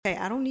Hey,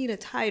 I don't need a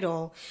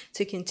title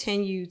to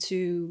continue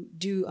to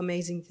do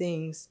amazing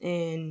things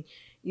in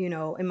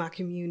my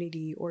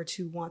community or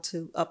to want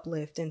to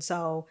uplift. And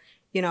so,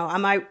 I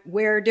might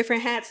wear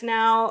different hats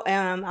now.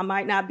 I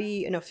might not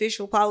be an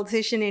official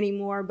politician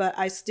anymore, but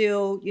I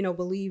still,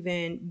 believe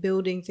in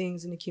building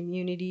things in the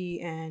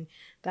community. And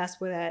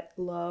that's where that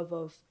love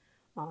of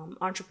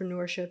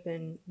entrepreneurship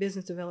and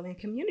business development,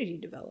 community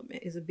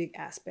development is a big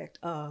aspect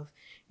of,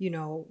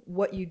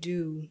 what you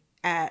do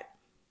at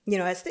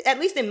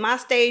least in my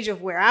stage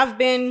of where I've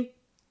been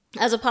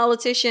as a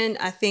politician.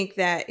 I think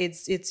that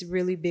it's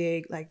really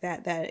big, like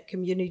that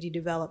community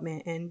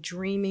development and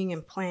dreaming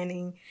and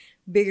planning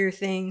bigger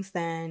things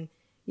than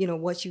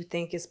what you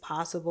think is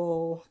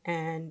possible,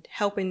 and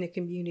helping the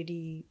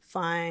community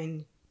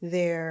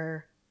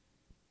their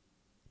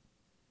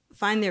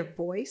find their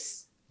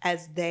voice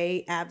as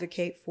they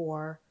advocate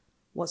for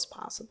what's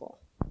possible.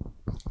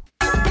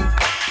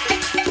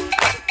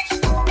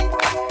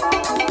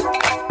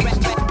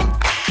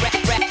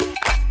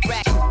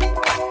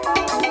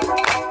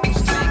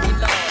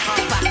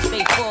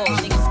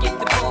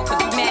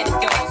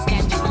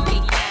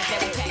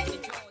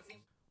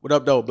 What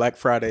up, though, Black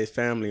Friday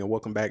family, and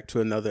welcome back to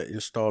another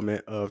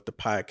installment of the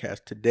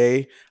podcast.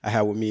 Today, I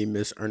have with me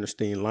Miss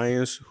Ernestine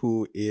Lyons,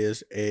 who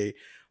is a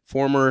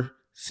former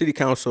city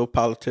council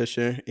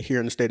politician here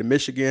in the state of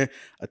Michigan,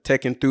 a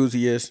tech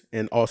enthusiast,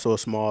 and also a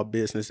small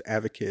business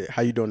advocate.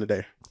 How you doing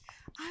today?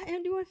 I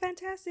am doing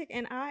fantastic,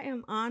 and I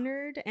am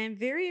honored and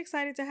very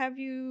excited to have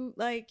you,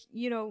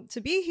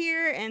 to be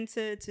here, and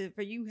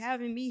for you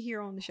having me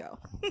here on the show.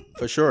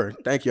 For sure.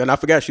 Thank you. And I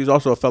forgot she's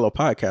also a fellow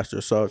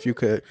podcaster. So if you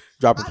could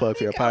drop a I plug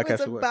for your think I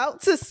was podcast.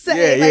 about to Yeah,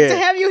 say, to yeah.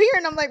 have you here,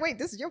 and I'm like, wait,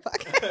 this is your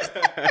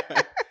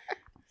podcast.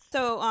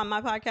 So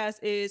my podcast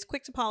is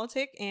Quick to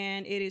Politic,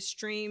 and it is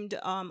streamed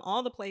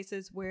all the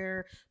places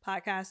where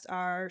podcasts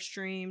are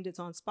streamed. It's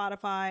on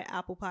Spotify,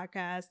 Apple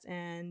Podcasts,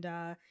 and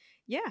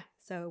yeah.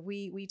 So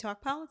we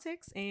talk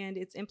politics and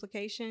its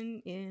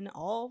implication in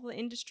all the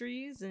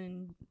industries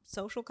and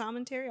social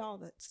commentary, all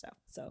that stuff.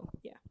 So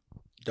yeah.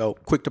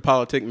 Dope. Quick to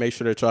Politic. Make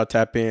sure that y'all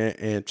tap in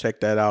and check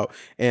that out.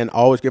 And I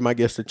always give my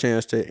guests a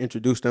chance to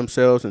introduce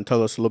themselves and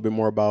tell us a little bit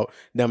more about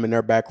them and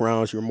their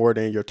backgrounds. You're more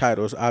than your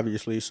titles,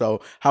 obviously.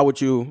 So how would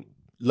you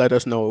let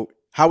us know?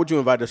 How would you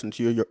invite us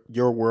into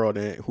your world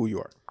and who you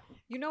are?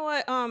 You know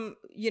what?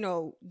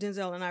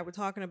 Denzel and I were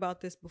talking about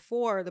this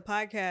before the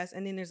podcast,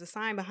 and then there's a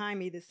sign behind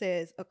me that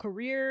says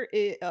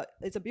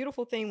it's a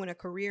beautiful thing when a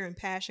career and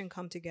passion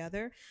come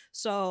together.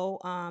 So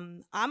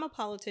I'm a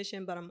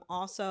politician, but I'm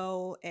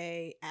also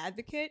a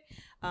advocate.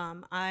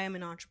 I am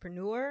an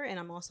entrepreneur, and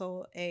I'm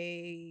also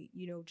a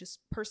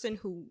just person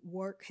who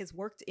has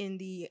worked in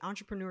the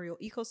entrepreneurial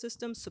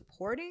ecosystem,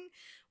 supporting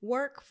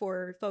work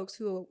for folks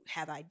who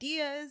have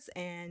ideas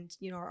and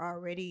are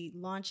already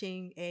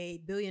launching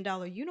a $1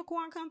 billion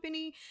unicorn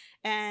company.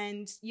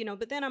 And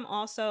but then I'm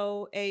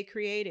also a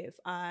creative.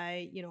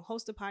 I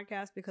host a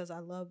podcast because I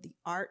love the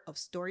art of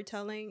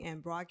storytelling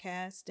and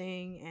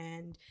broadcasting.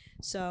 And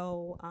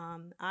so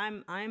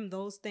I'm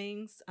those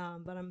things,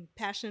 but I'm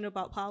passionate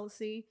about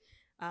policy.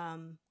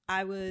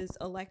 I was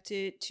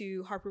elected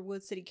to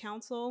Harperwood City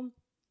Council,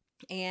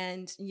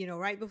 and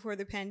right before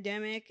the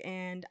pandemic,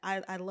 and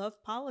I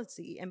love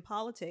policy and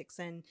politics,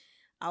 and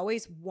I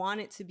always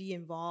wanted to be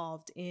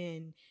involved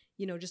in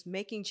just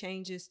making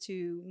changes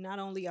to not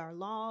only our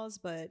laws,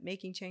 but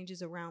making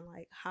changes around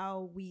like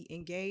how we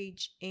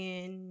engage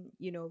in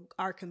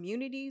our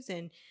communities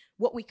and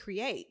what we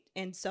create.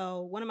 And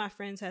so one of my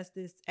friends has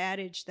this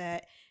adage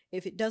that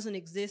if it doesn't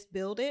exist,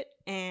 build it.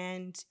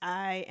 And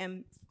I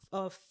am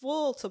a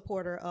full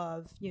supporter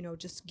of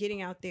just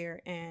getting out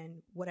there,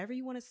 and whatever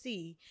you want to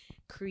see,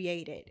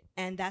 create it.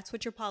 And that's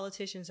what your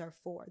politicians are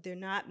for. They're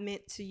not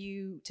meant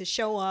to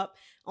show up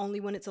only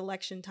when it's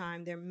election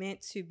time. They're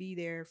meant to be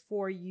there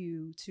for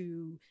you,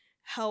 to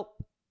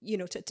help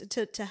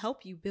to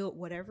help you build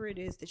whatever it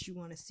is that you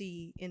want to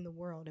see in the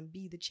world and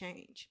be the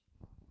change.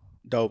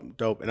 Dope,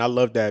 dope. And I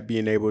love that,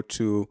 being able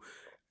to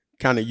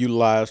kind of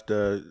utilize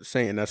the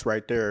saying that's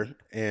right there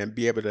and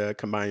be able to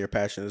combine your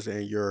passions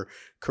and your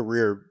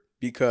career.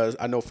 Because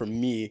I know for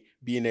me,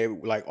 being able,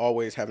 like,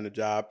 always having a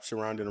job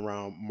surrounding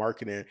around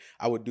marketing,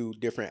 I would do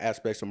different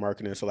aspects of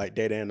marketing. So like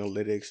data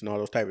analytics and all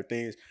those type of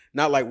things.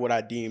 Not like what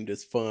I deemed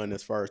as fun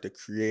as far as the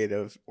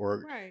creative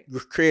or Right.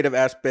 creative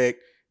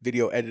aspect,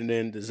 video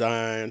editing,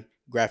 design,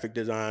 graphic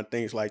design,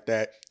 things like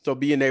that. So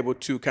being able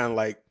to kind of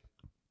like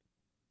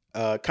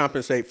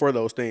compensate for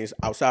those things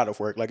outside of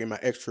work, like in my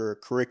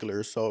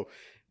extracurriculars. So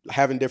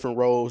having different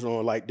roles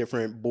on like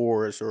different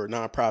boards or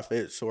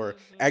nonprofits, or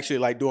actually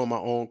like doing my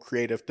own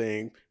creative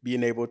thing,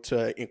 being able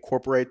to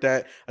incorporate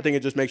that, I think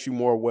it just makes you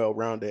more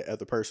well-rounded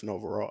as a person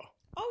overall.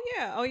 Oh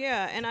yeah, oh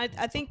yeah. And I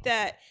think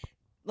that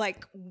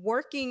like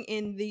working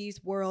in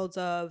these worlds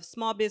of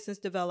small business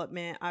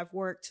development. I've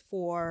worked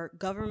for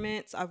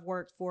governments, I've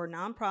worked for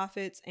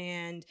nonprofits,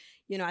 and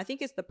I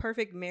think it's the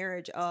perfect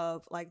marriage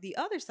of like the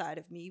other side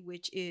of me,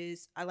 which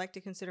is I like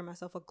to consider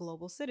myself a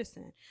global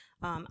citizen.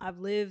 I've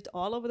lived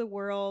all over the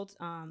world.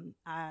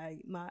 I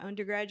my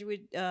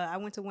undergraduate, I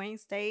went to Wayne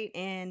State,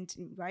 and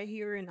right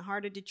here in the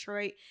heart of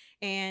Detroit,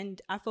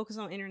 and I focus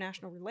on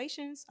international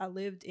relations. I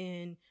lived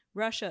in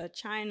Russia,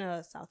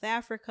 China, South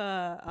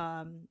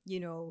Africa,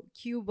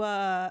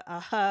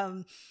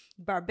 Cuba,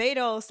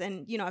 Barbados,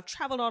 and I've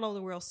traveled all over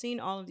the world,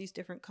 seen all of these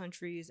different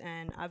countries,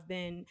 and I've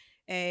been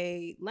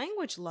a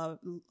language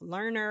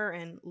learner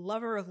and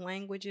lover of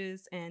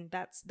languages, and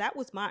that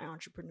was my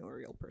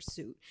entrepreneurial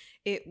pursuit.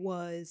 It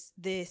was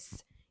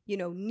this,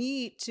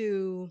 need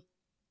to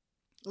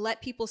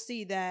let people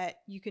see that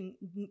you can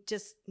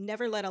just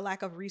never let a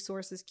lack of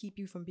resources keep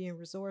you from being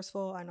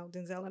resourceful. I know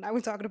Denzel and I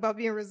were talking about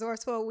being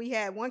resourceful. We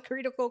had one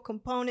critical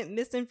component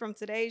missing from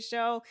today's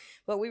show,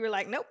 but we were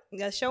like, nope,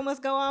 the show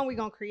must go on. We're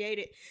going to create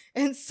it.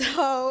 And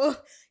so,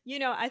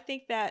 I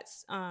think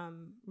that's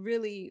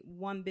really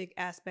one big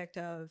aspect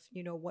of,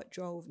 what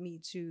drove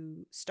me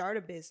to start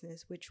a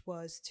business, which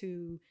was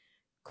to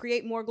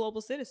create more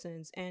global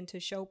citizens and to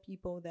show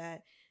people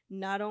that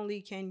not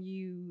only can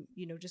you,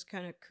 just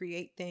kind of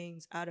create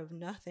things out of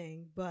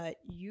nothing, but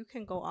you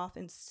can go off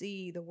and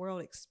see the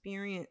world,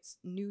 experience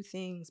new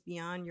things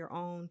beyond your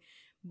own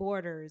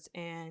borders,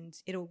 and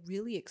it'll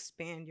really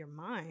expand your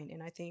mind.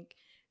 And I think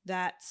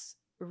that's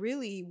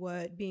really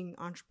what being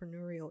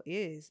entrepreneurial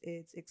is.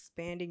 It's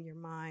expanding your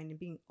mind and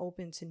being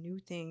open to new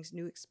things,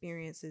 new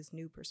experiences,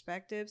 new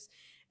perspectives,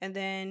 and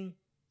then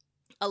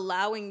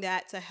allowing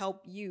that to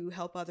help you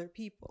help other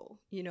people,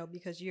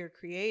 because you're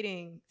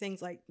creating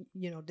things like,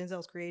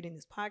 Denzel's creating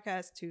this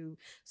podcast to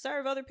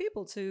serve other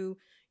people, to,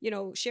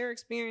 share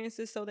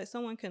experiences so that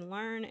someone can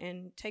learn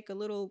and take a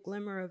little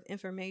glimmer of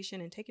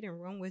information and take it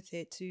and run with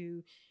it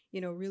to,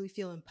 really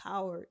feel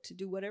empowered to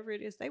do whatever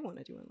it is they want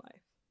to do in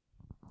life.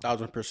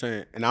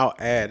 1,000%. And I'll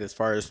add, as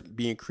far as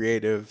being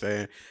creative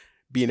and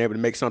being able to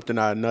make something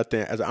out of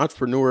nothing, as an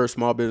entrepreneur,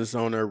 small business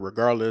owner,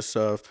 regardless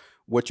of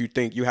what you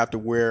think, you have to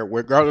wear,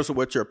 regardless of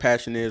what your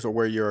passion is or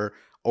where your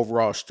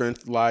overall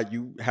strength lie,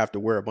 you have to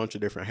wear a bunch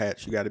of different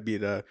hats. You got to be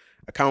the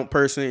account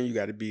person, you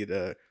got to be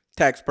the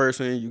tax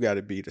person, you got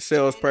to be the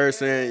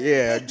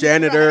salesperson,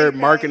 janitor, right,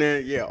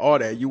 marketing, all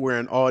that. You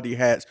wearing all the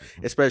hats,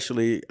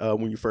 especially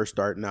when you first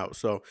starting out.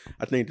 So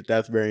I think that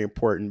that's very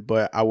important.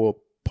 But I will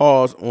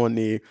pause on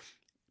the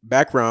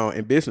background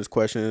and business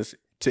questions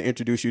to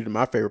introduce you to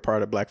my favorite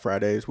part of Black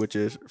Fridays, which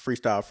is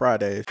Freestyle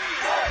Fridays.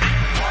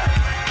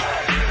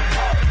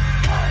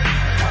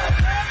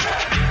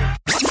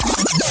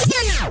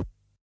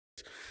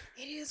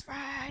 It is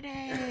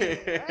Friday.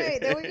 All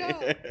right, there we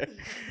go.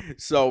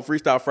 So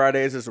Freestyle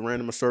Fridays is a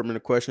random assortment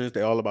of questions.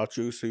 They're all about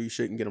you, so you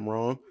shouldn't get them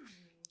wrong.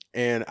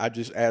 And I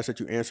just ask that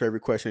you answer every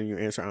question and you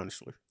answer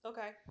honestly.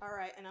 Okay. All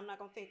right. And I'm not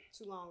going to think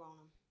too long on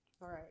them.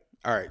 All right.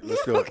 All right.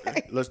 Let's do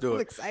it. Let's do it.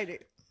 I'm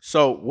excited.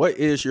 So what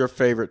is your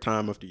favorite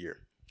time of the year?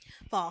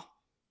 Fall.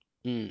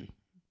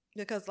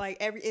 Because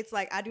it's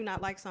like I do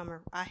not like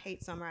summer. I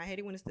hate summer. I hate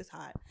it when it's this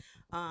hot.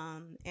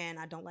 And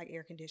I don't like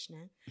air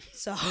conditioning.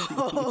 So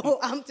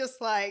I'm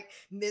just like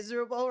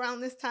miserable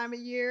around this time of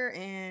year.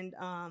 And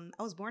I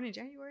was born in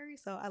January,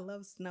 so I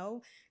love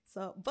snow.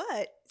 So,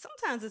 but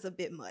sometimes it's a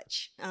bit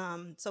much.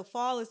 So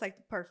fall is like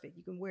perfect.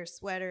 You can wear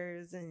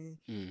sweaters and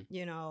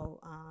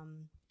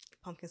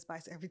pumpkin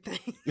spice everything.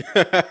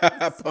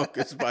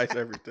 Pumpkin spice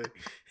everything.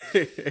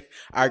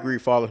 I agree.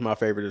 Fall is my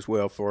favorite as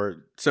well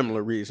for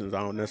similar reasons.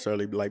 I don't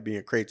necessarily like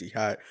being crazy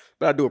hot,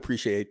 but I do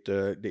appreciate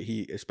the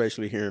heat,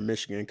 especially here in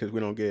Michigan, because we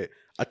don't get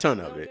a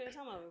ton of it.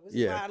 Which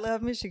is why I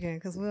love Michigan,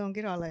 because we don't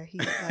get all that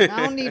heat. Like,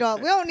 we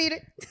don't need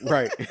it.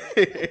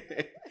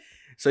 Right.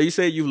 So you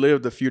say you've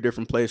lived a few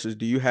different places.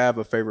 Do you have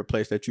a favorite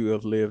place that you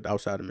have lived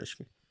outside of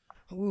Michigan?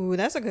 Ooh,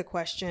 that's a good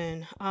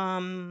question.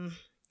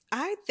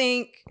 I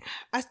think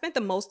I spent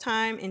the most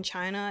time in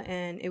China,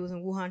 and it was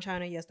in Wuhan,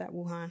 China. Yes, that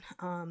Wuhan.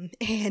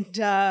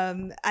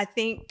 I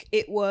think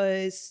it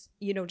was,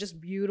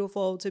 just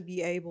beautiful to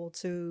be able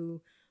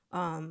to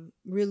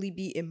really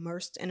be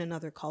immersed in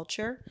another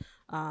culture.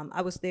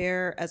 I was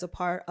there as a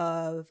part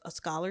of a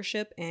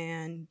scholarship,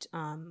 and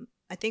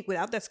I think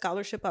without that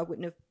scholarship, I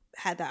wouldn't have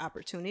had that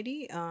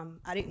opportunity.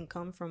 I didn't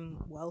come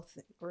from wealth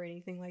or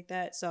anything like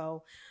that.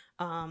 So,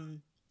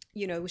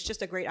 it was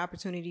just a great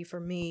opportunity for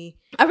me.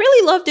 I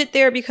really loved it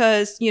there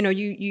because,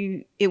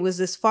 it was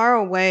this far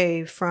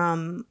away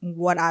from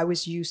what I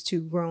was used to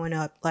growing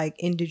up, like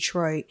in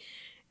Detroit,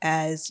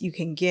 as you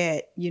can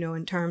get,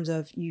 in terms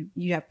of you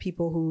have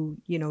people who,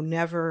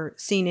 never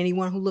seen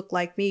anyone who looked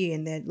like me,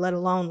 and then let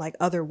alone like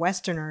other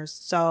Westerners.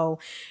 So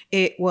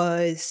it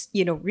was,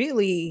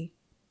 really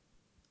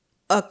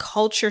a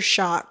culture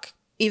shock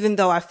even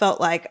though I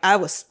felt like I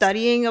was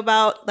studying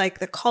about like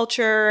the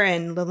culture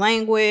and the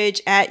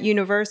language at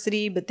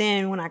university. But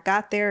then when I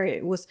got there,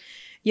 it was,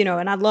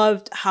 and I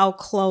loved how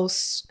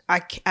close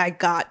I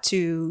got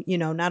to,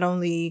 not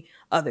only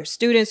other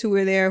students who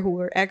were there, who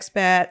were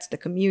expats, the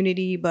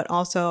community, but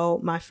also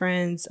my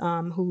friends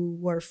who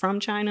were from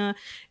China.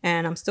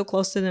 And I'm still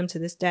close to them to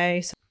this day.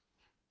 So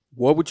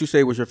What would you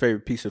say was your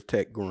favorite piece of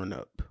tech growing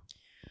up?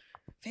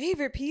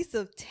 favorite piece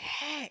of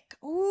tech?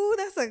 Ooh,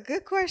 that's a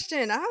good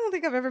question. I don't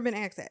think I've ever been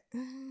asked that.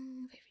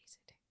 Favorite piece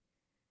of tech?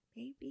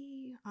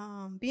 Maybe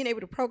being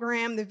able to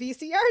program the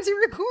VCR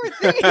to record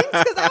things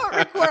because I don't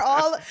record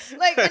all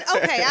like. And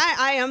okay,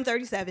 I am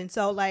 37,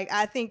 so like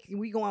I think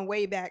we going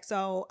way back.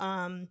 So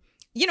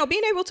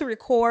being able to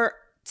record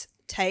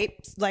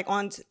tapes like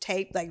on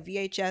tape like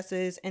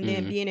VHSs, and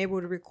then being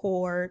able to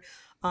record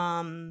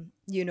my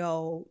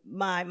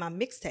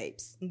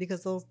mixtapes,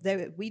 because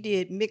we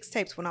did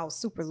mixtapes when I was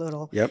super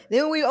little. Yep.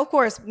 Then we, of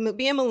course,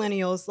 being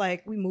millennials,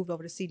 like we moved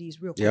over to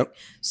CDs real quick. Yep.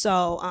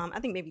 So I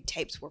think maybe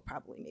tapes were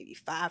probably maybe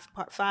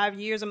 5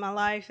 years of my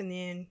life, and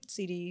then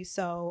CDs.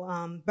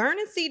 So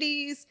burning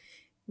CDs,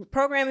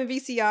 programming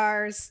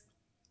VCRs,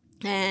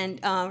 and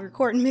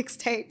recording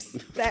mixtapes,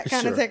 that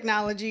kind of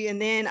technology.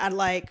 And then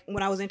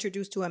when I was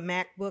introduced to a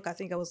MacBook, I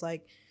think I was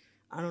like,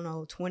 I don't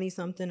know, 20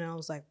 something, and I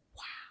was like,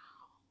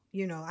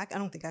 I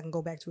don't think I can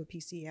go back to a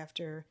PC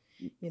after,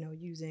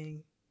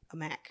 using a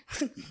Mac.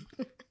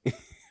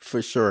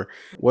 For sure.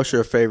 What's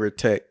your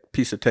favorite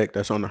piece of tech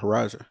that's on the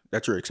horizon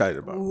that you're excited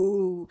about?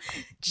 Ooh,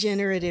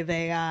 generative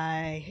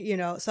AI.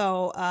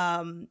 So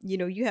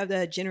you have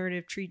the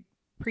generative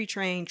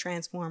pre-trained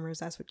transformers.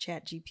 That's what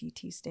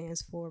ChatGPT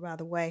stands for, by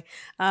the way.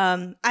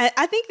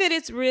 I think that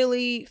it's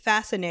really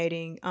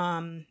fascinating.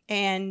 And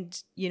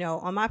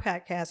on my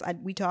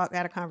podcast, we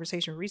had a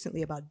conversation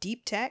recently about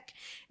deep tech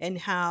and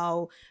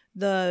how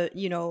the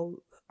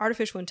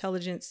artificial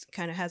intelligence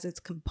kind of has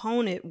its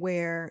component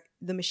where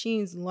the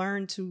machines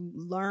learn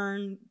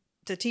to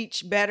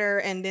teach better,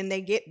 and then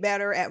they get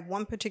better at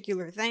one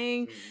particular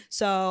thing.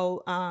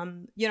 So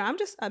I'm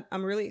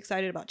really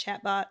excited about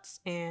chatbots,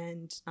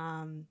 and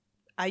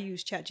I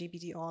use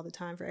ChatGPT all the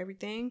time for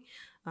everything.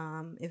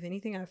 If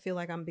anything, I feel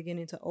like I'm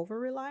beginning to over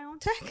rely on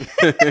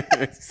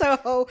tech.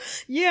 So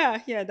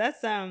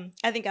that's I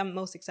think I'm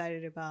most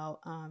excited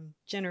about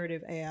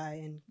generative AI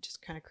and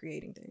just kind of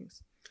creating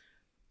things.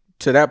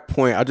 To that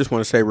point, I just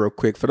want to say real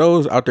quick, for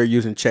those out there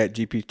using Chat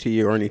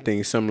GPT or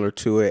anything similar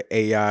to it,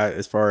 AI,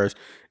 as far as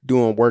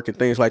doing work and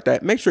things like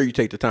that, make sure you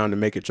take the time to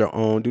make it your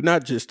own. Do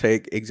not just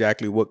take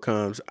exactly what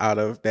comes out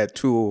of that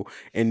tool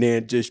and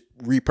then just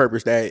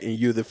repurpose that and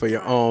use it for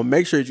your own.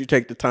 Make sure that you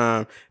take the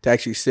time to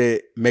actually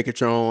sit, make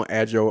it your own,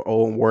 add your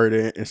own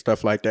wording and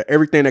stuff like that.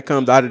 Everything that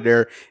comes out of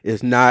there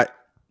is not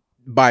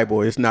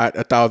Bible. It's not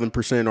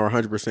 1,000% or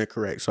 100%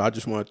 correct. So I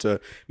just wanted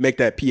to make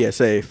that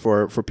PSA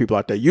for people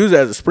out there. Use it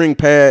as a spring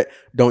pad.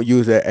 Don't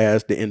use it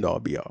as the end all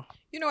be all.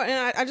 And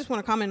I just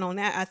want to comment on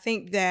that. I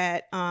think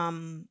that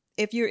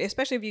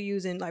especially if you're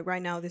using, like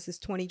right now, this is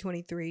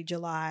 2023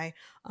 July.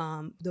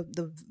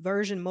 The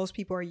version most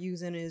people are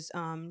using is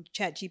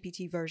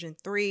ChatGPT version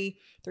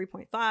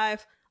 3.5,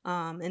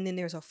 and then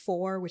there's a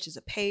 4, which is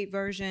a paid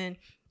version.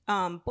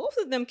 Both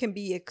of them can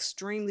be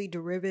extremely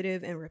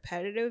derivative and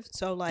repetitive.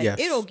 So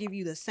it'll give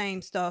you the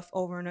same stuff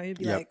over and over. It'll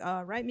be like,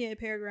 write me a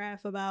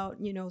paragraph about,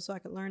 so I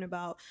could learn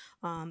about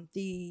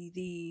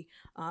the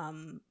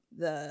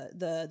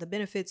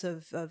benefits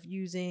of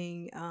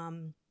using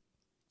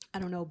I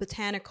don't know,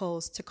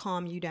 botanicals to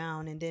calm you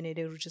down, and then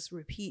it'll just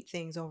repeat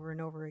things over and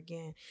over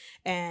again.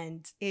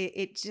 And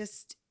it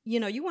just,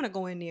 you want to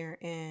go in there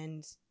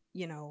and,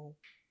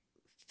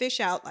 fish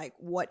out like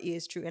what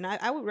is true. And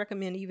I would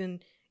recommend,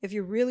 even if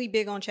you're really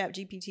big on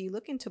ChatGPT,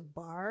 look into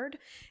Bard,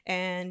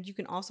 and you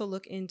can also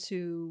look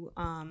into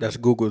that's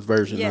Google's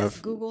version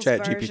of Google's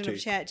version of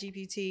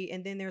ChatGPT.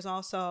 And then there's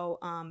also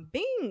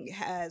Bing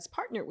has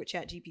partnered with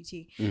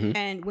ChatGPT,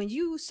 and when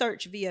you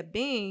search via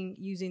Bing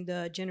using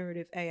the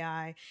generative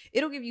AI,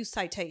 it'll give you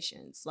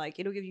citations, like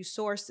it'll give you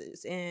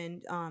sources,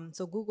 and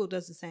so Google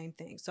does the same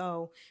thing.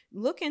 So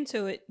look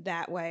into it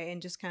that way,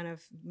 and just kind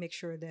of make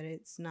sure that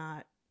it's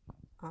not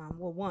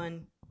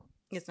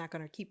it's not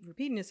going to keep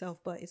repeating itself,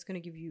 but it's going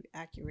to give you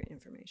accurate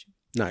information.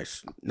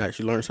 Nice.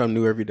 You learn something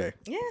new every day.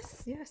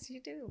 Yes,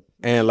 you do.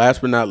 And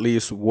last but not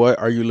least, what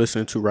are you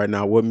listening to right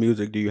now? What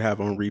music do you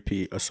have on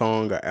repeat? A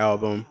song, an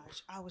album?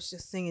 Gosh, I was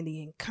just singing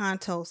the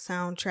Encanto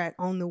soundtrack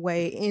on the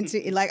way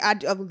into it. Like I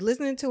was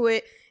listening to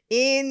it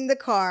in the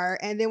car,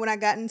 and then when I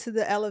got into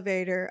the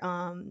elevator,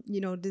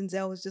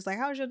 Denzel was just like,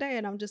 "How's your day?"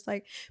 And I'm just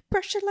like,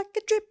 "Pressure like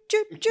a drip,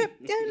 drip, drip."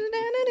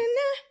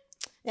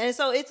 And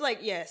so it's like,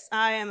 yes,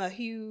 I am a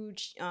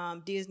huge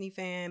Disney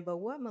fan, but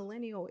what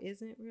millennial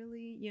isn't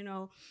really,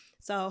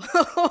 So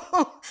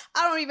I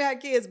don't even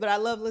have kids, but I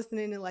love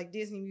listening to like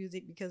Disney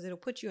music because it'll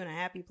put you in a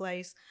happy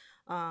place.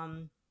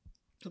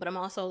 But I'm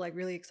also like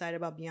really excited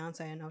about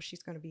Beyonce. I know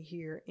she's going to be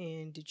here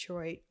in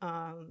Detroit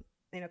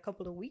in a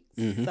couple of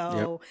weeks.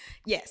 So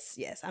yes,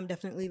 I'm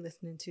definitely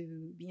listening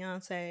to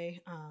Beyonce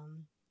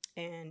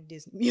and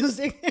Disney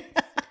music.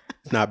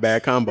 Not a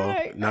bad combo.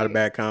 Right, Not a right.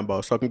 bad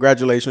combo. So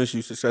congratulations,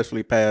 you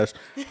successfully passed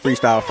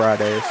Freestyle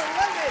Fridays. Love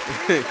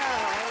it.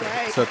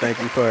 Freestyle. All So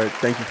right.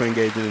 thank you for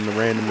engaging in the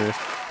randomness,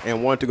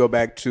 and want to go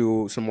back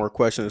to some more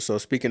questions. So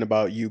speaking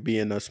about you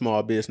being a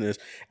small business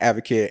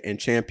advocate and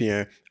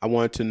champion, I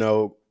wanted to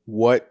know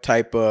what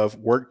type of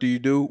work do you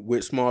do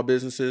with small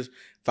businesses,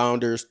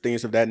 founders,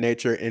 things of that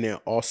nature, and then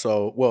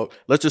also, well,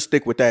 let's just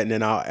stick with that, and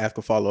then I'll ask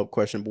a follow up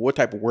question. But what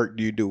type of work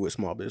do you do with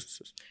small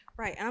businesses?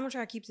 Right, and I'm gonna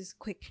try to keep this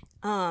quick.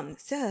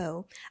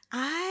 So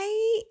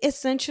I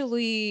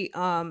essentially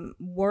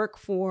work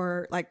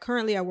for, like,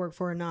 currently I work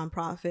for a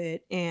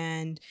nonprofit,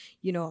 and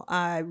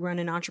I run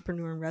an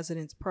entrepreneur in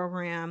residence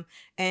program,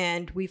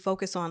 and we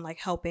focus on like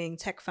helping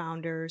tech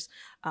founders,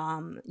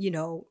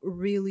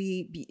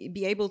 really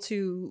be able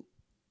to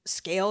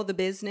scale the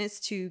business,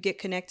 to get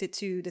connected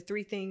to the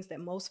three things that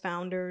most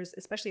founders,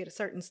 especially at a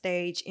certain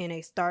stage in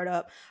a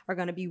startup, are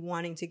going to be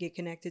wanting to get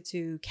connected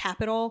to: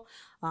 capital,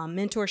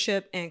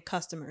 mentorship, and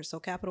customers. So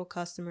capital,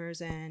 customers,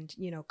 and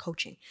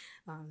coaching,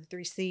 the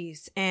three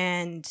C's.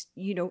 And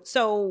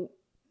so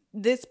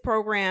this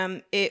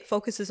program, it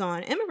focuses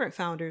on immigrant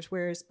founders,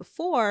 whereas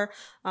before,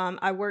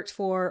 I worked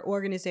for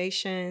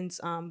organizations.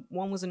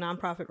 One was a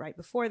nonprofit right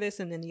before this,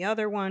 and then the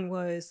other one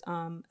was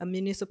a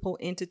municipal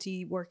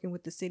entity working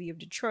with the city of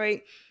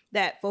Detroit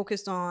that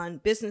focused on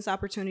business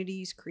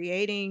opportunities,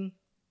 creating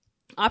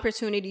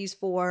opportunities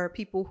for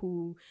people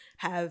who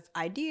have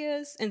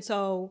ideas. And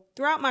so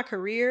throughout my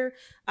career,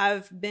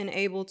 I've been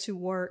able to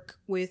work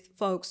with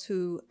folks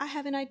who, I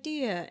have an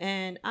idea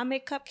and I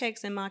make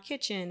cupcakes in my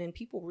kitchen and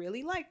people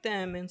really like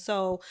them. And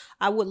so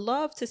I would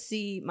love to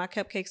see my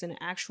cupcakes in an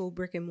actual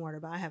brick and mortar,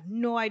 but I have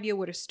no idea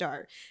where to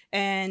start.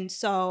 And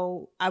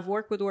so I've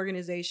worked with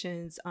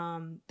organizations,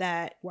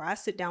 that where I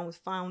sit down with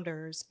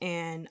founders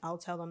and I'll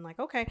tell them, like,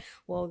 okay,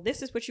 well,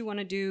 this is what you want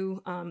to do,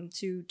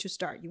 to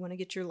start. You want to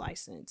get your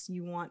license.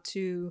 You want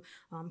to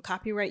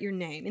copyright your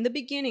name in the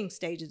beginning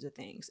stages of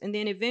things, and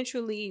then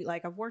eventually,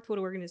 like, I've worked with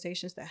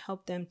organizations that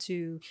help them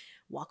to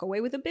walk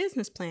away with a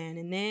business plan,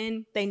 and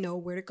then they know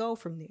where to go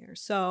from there.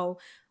 So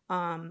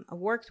I've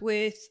worked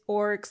with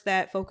orgs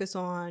that focus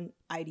on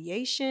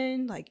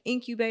ideation, like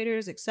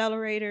incubators,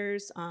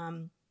 accelerators.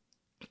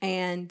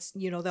 And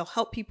they'll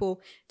help people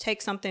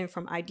take something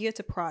from idea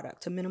to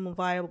product, to minimum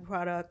viable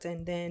product,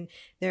 and then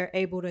they're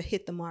able to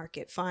hit the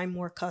market, find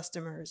more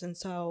customers. And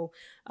so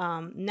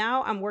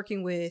now I'm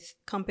working with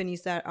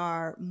companies that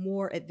are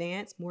more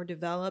advanced, more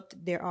developed.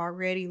 They're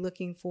already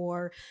looking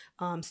for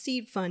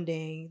seed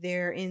funding.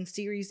 They're in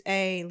Series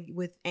A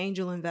with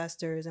angel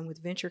investors and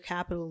with venture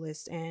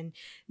capitalists, and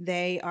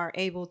they are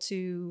able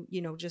to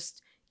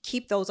just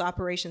keep those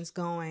operations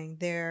going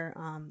there.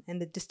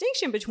 And the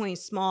distinction between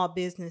small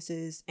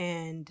businesses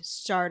and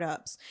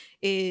startups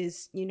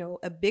is,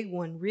 a big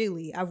one,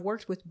 really. I've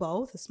worked with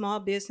both. A small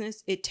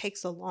business, it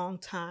takes a long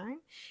time.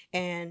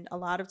 And a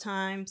lot of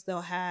times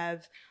they'll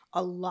have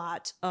a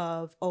lot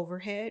of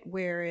overhead,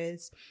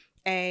 whereas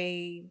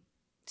a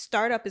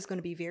startup is going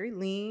to be very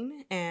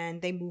lean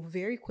and they move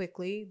very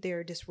quickly.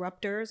 They're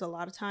disruptors. A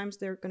lot of times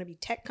they're going to be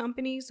tech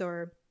companies,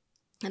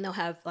 and they'll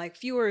have like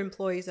fewer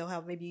employees. They'll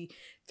have maybe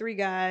three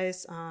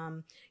guys,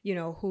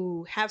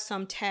 who have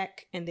some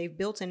tech and they've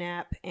built an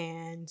app,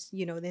 and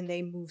then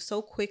they move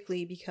so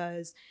quickly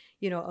because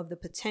of the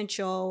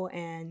potential,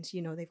 and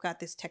they've got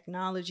this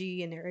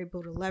technology and they're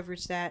able to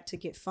leverage that to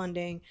get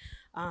funding.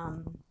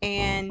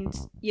 And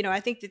I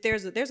think that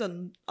there's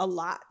a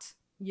lot.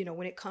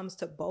 When it comes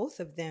to both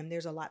of them,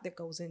 there's a lot that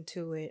goes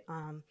into it.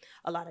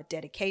 A lot of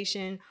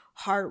dedication,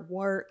 hard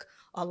work,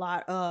 a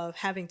lot of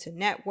having to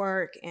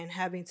network and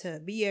having to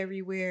be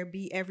everywhere,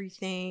 be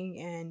everything,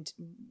 and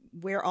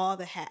wear all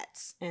the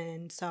hats.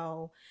 And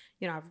so,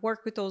 I've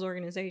worked with those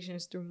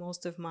organizations through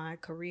most of my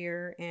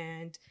career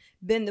and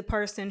been the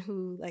person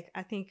who, like,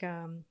 I think,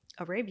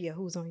 Arabia,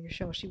 who was on your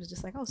show, she was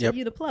just like, "Oh, so Yep.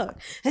 you the plug?"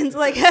 And it's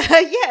like,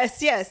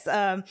 yes, yes.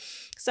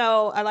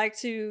 So I like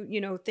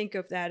to, think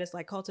of that as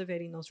like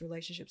cultivating those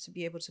relationships to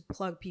be able to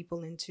plug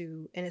people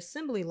into an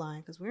assembly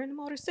line, because we're in the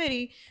Motor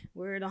City,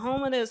 we're the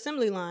home of the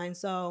assembly line.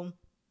 So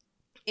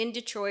in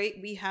Detroit,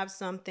 we have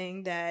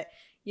something that,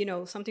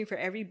 something for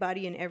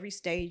everybody in every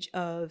stage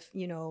of,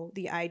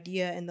 the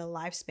idea and the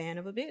lifespan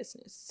of a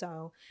business.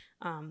 So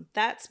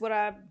that's what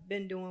I've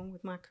been doing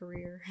with my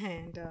career.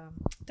 And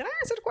did I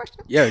answer the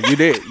question? Yeah, you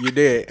did. You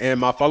did. And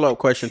my follow up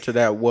question to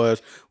that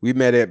was, we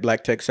met at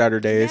Black Tech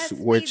Saturdays, Yes,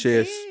 we which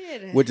did.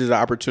 is an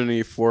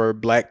opportunity for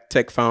Black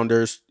tech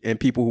founders and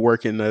people who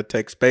work in the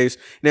tech space,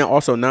 and then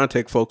also non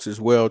tech folks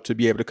as well, to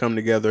be able to come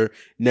together,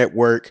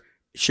 network,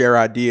 share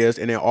ideas,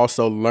 and then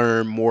also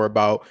learn more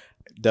about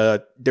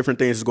the different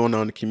things that's going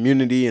on in the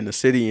community, in the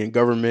city, and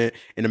government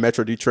in the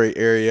Metro Detroit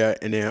area,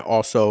 and then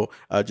also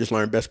just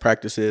learn best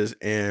practices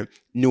and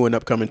new and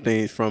upcoming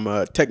things from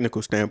a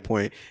technical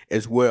standpoint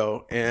as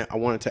well. And I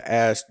wanted to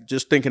ask,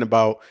 just thinking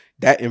about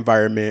that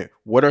environment,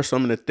 what are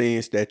some of the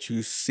things that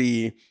you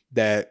see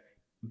that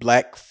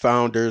Black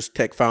founders,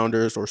 tech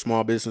founders, or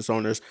small business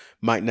owners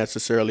might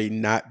necessarily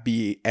not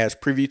be as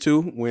privy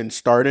to when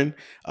starting?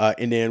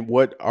 And then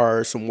what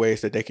are some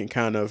ways that they can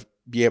kind of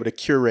be able to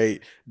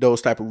curate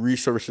those type of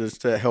resources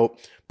to help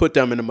put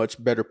them in a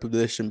much better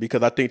position,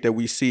 because I think that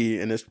we see,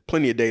 and there's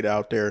plenty of data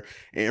out there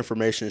and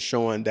information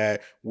showing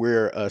that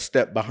we're a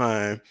step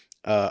behind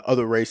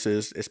other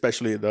races,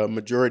 especially the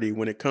majority,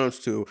 when it comes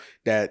to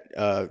that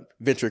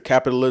venture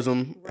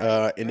capitalism,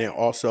 Right, and then right.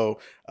 also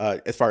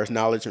as far as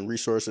knowledge and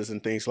resources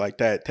and things like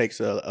that, takes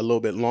a little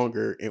bit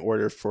longer in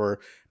order for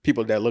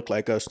people that look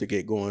like us to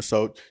get going.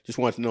 So just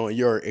want to know, in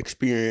your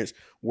experience,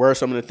 where are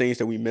some of the things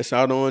that we miss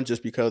out on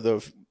just because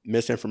of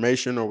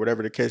misinformation or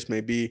whatever the case may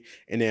be,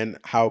 and then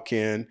how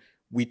can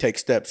we take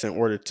steps in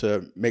order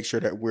to make sure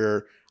that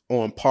we're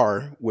on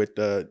par with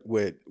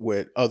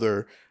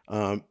other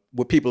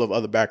with people of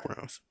other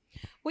backgrounds.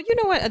 Well, you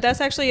know what? That's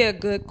actually a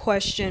good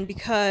question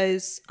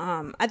because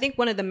I think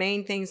one of the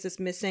main things that's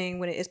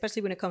missing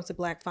especially when it comes to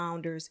Black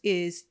founders,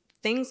 is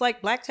things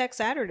like Black Tech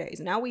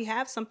Saturdays. Now we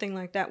have something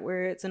like that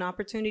where it's an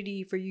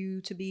opportunity for you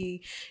to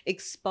be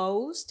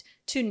exposed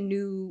to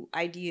new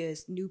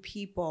ideas, new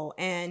people,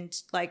 and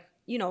like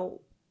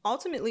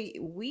ultimately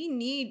we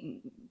need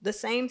the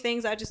same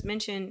things I just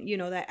mentioned,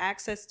 that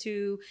access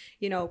to,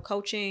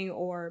 coaching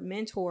or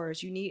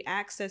mentors. You need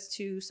access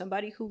to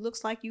somebody who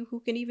looks like you, who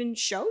can even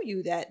show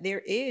you that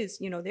there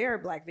are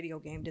Black video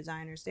game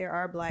designers, there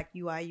are Black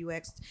UI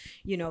UX,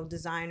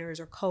 designers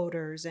or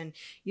coders. And,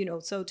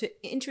 so to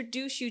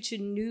introduce you to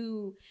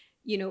new,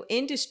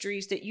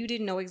 industries that you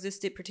didn't know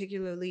existed,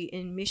 particularly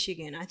in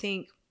Michigan. I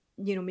think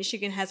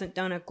Michigan hasn't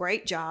done a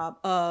great job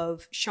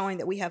of showing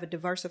that we have a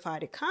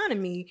diversified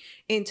economy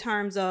in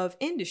terms of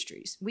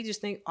industries. We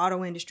just think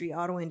auto industry,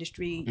 auto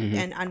industry. Hmm.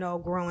 And I know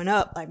growing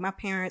up, like my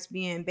parents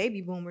being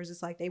baby boomers,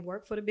 it's like they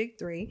work for the big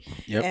three,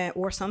 Yep.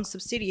 or some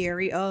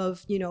subsidiary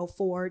of,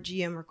 Ford,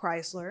 GM, or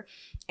Chrysler.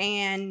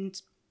 And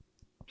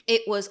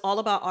it was all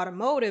about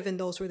automotive, and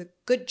those were the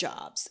good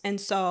jobs. And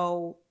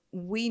so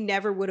we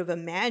never would have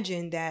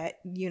imagined that,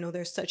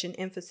 there's such an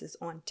emphasis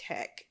on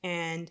tech.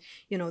 And,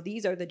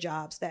 these are the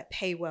jobs that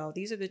pay well.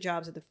 These are the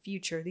jobs of the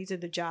future. These are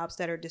the jobs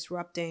that are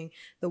disrupting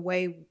the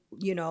way,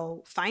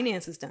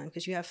 finance is done.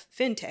 Because you have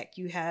fintech,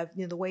 you have,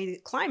 the way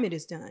that climate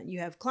is done, you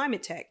have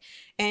climate tech.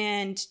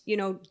 And,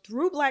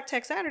 through Black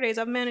Tech Saturdays,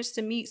 I've managed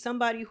to meet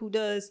somebody who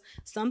does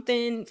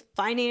something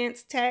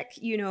finance tech.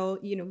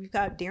 We've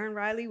got Darren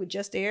Riley with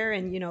Just Air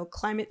and,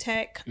 climate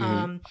tech.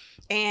 Hmm.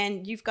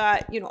 And you've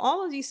got,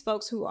 all of these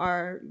folks who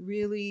are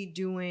really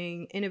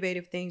doing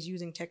innovative things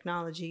using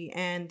technology,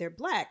 and they're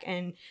Black.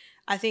 And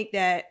I think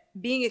that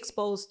being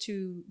exposed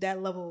to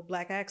that level of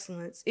Black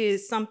excellence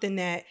is something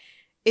that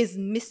is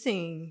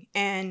missing,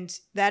 and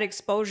that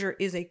exposure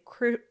is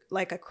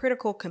like a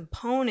critical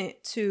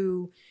component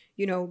to,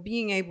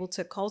 being able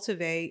to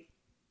cultivate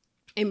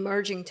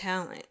emerging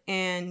talent.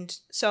 And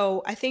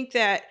so I think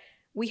that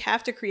we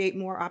have to create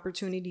more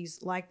opportunities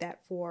like that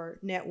for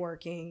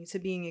networking, to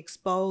being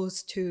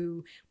exposed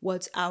to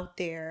what's out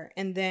there.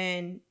 And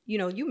then,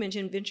 you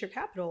mentioned venture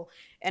capital.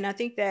 And I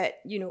think that,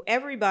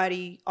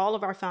 everybody, all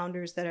of our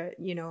founders that are,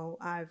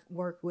 I've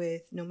worked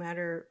with, no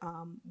matter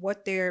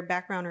what their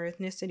background or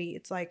ethnicity,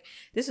 it's like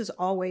this is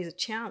always a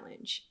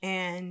challenge.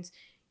 And,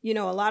 a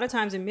lot of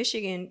times in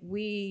Michigan,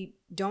 we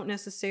don't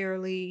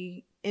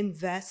necessarily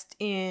invest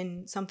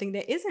in something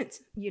that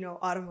isn't,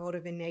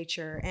 automotive in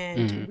nature.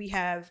 And Hmm. we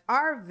have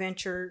our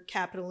venture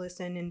capitalists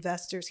and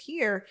investors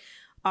here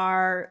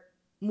are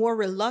more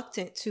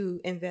reluctant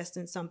to invest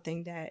in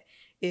something that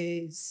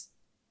is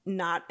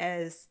not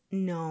as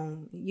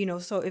known,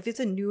 so if it's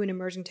a new and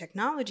emerging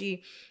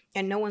technology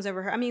and no one's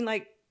ever heard, I mean,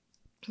 like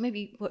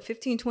maybe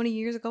 15, 20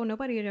 years ago,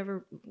 nobody had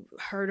ever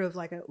heard of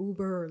like a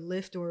Uber or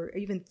Lyft, or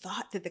even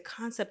thought that the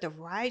concept of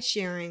ride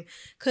sharing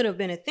could have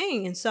been a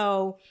thing. And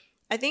so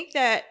I think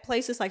that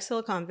places like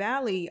Silicon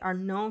Valley are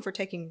known for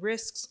taking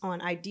risks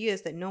on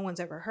ideas that no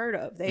one's ever heard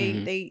of. they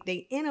Hmm.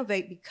 they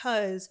innovate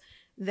because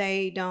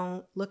they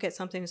don't look at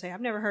something and say, I've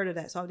never heard of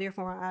that, so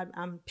therefore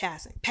I'm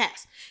passing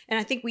pass. And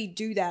I think we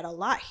do that a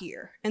lot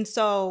here. And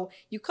so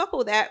you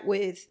couple that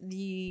with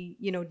the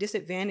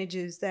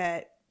disadvantages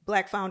that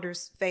Black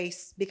founders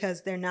face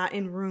because they're not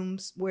in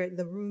rooms where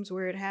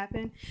it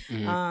happened.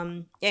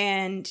 Hmm.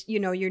 And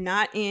you're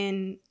not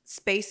in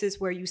spaces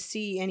where you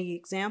see any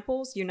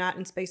examples, you're not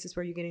in spaces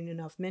where you're getting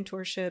enough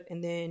mentorship.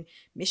 And then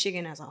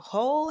Michigan as a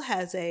whole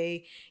has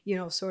a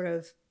sort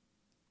of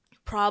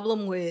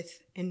problem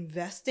with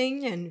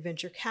investing and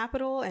venture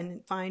capital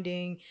and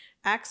finding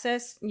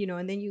access.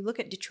 And then you look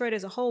at Detroit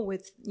as a whole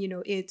with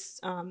its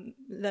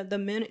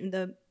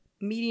the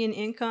median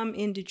income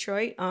in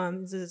Detroit,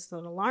 this is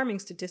an alarming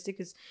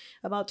statistic, is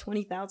about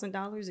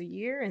 $20,000 a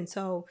year. And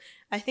so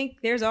I think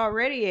there's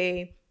already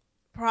a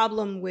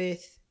problem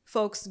with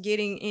folks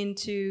getting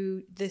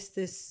into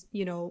this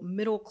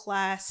middle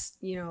class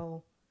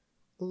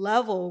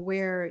level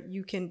where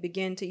you can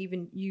begin to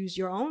even use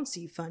your own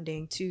seed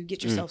funding to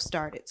get Hmm. yourself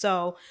started.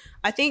 So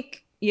I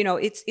think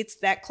it's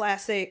that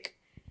classic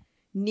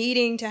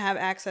needing to have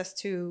access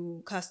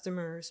to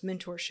customers,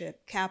 mentorship,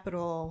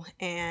 capital,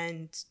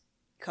 and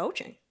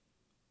coaching.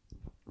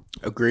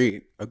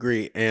 Agreed.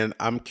 Agreed. And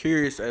I'm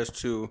curious as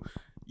to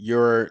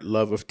your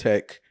love of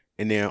tech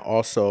and then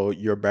also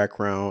your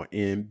background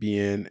in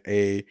being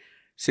a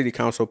city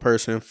council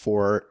person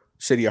for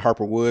city of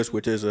Harper Woods,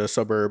 which is a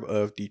suburb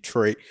of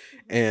Detroit,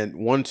 and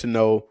wanted to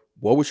know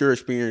what was your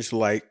experience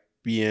like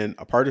being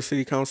a part of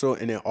city council,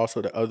 and then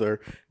also the other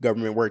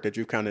government work that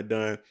you've kind of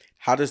done.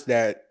 How does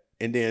that,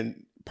 and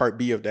then part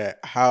B of that,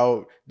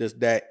 how does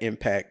that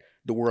impact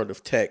the world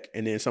of tech,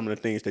 and then some of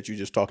the things that you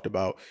just talked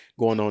about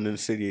going on in the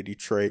city of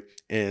Detroit,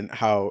 and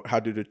how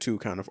do the two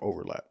kind of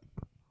overlap?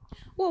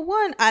 Well,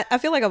 one, I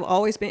feel like I've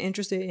always been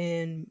interested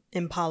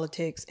in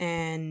politics,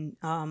 and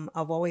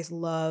I've always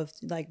loved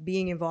like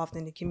being involved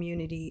in the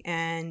community.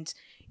 And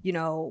you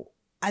know,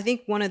 I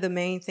think one of the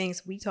main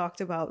things we talked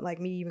about, like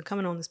me even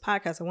coming on this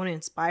podcast, I want to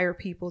inspire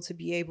people to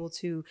be able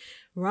to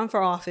run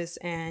for office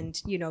and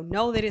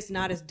know that it's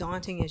not as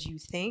daunting as you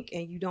think,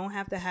 and you don't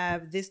have to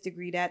have this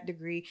degree, that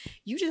degree.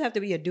 You just have to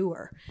be a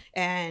doer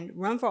and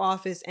run for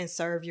office and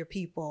serve your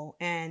people.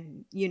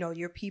 And,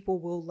 your people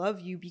will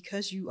love you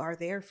because you are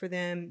there for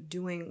them,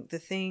 doing the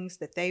things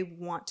that they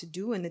want to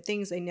do and the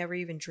things they never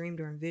even dreamed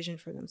or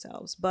envisioned for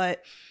themselves.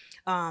 But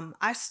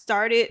I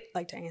started,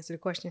 like, to answer the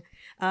question,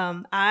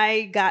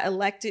 I got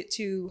elected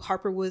to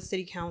Harperwood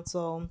City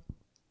Council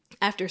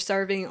after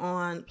serving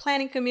on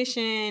planning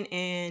commission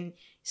and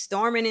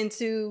storming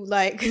into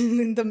like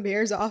the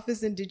mayor's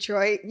office in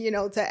Detroit,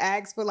 to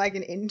ask for like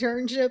an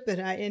internship.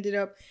 And I ended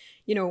up,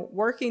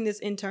 working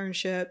this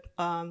internship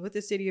with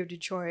the city of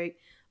Detroit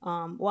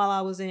while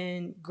I was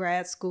in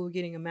grad school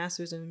getting a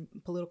master's in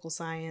political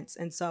science.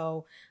 And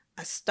so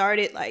I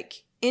started like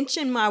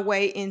inching my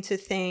way into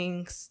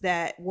things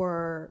that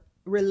were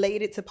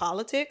related to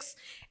politics.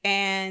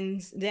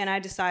 And then I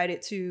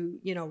decided to,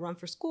 run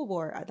for school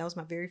board. That was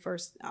my very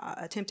first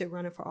attempt at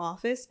running for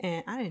office.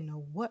 And I didn't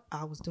know what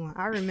I was doing.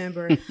 I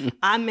remember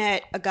I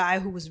met a guy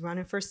who was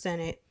running for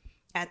Senate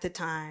at the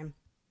time,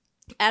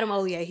 Adam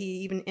Ollier.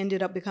 He even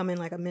ended up becoming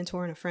like a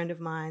mentor and a friend of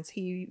mine.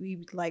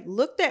 He like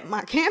looked at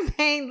my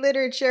campaign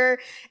literature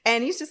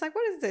and he's just like,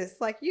 what is this?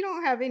 Like, you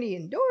don't have any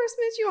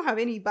endorsements. You don't have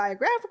any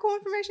biographical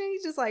information.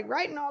 He's just like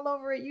writing all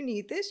over it. You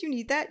need this, you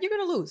need that. You're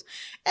going to lose.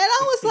 And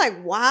I was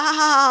like,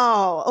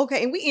 wow.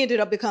 Okay. And we ended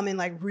up becoming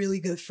like really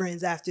good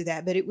friends after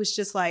that. But it was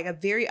just like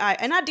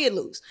and I did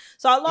lose.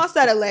 So I lost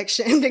that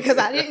election because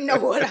I didn't know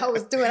what I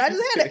was doing. I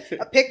just had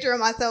a picture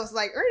of myself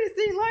like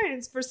Ernestine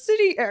Lyons for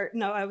city, or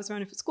no, I was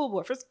running for school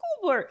board.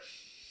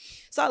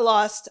 So I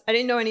lost. I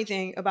didn't know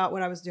anything about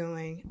what I was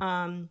doing.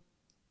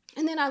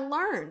 And then I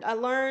learned,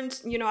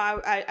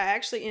 I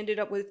actually ended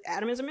up with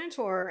Adam as a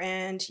mentor.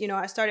 And,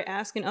 I started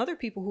asking other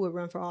people who would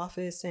run for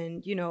office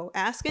and,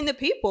 asking the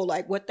people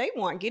like what they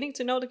want, getting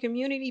to know the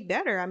community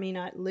better. I mean,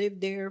 I lived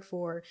there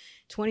for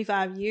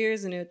 25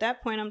 years. And at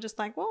that point, I'm just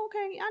like, well,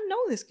 okay, I know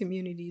this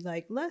community.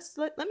 Like, let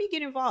me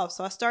get involved.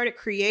 So I started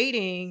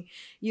creating,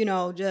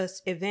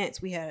 just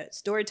events. We had a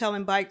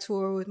storytelling bike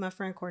tour with my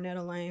friend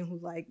Cornetta Lane, who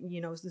like,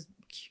 is this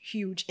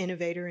huge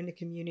innovator in the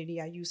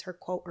community. I used her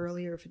quote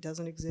earlier: if it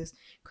doesn't exist,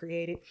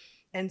 created.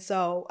 And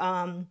so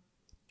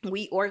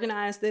we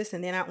organized this,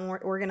 and then I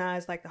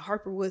organized like the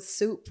Harperwood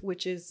Soup,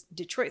 which is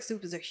Detroit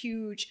Soup is a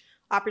huge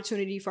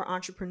opportunity for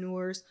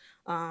entrepreneurs,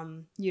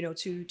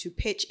 to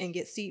pitch and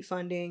get seed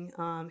funding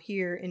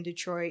here in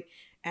Detroit.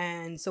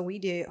 And so we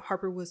did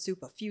Harperwood Soup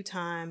a few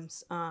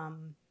times,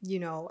 and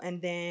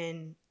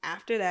then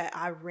after that,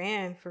 I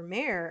ran for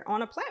mayor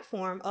on a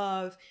platform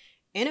of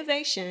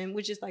innovation,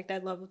 which is like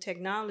that level of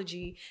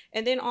technology,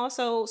 and then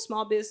also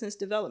small business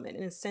development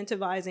and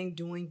incentivizing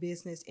doing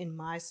business in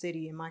my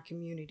city, in my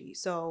community.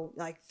 So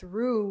like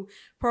through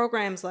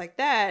programs like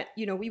that,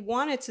 we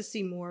wanted to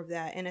see more of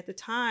that. And at the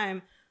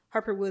time,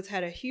 Harper Woods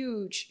had a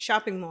huge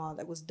shopping mall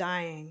that was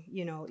dying.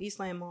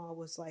 Eastland Mall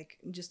was like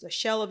just a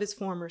shell of its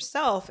former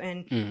self.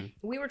 And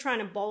we were trying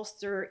to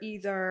bolster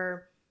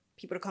either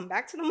people to come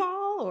back to the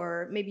mall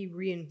or maybe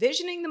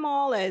re-envisioning the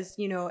mall as,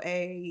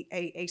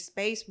 a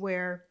space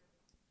where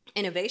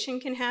innovation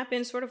can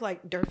happen, sort of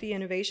like Durfee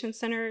Innovation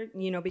Center,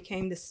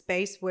 became the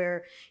space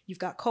where you've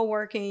got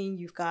co-working,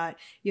 you've got,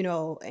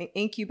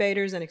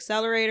 incubators and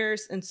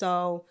accelerators. And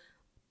so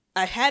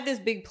I had this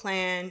big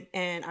plan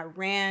and I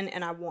ran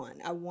and I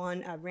won.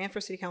 I ran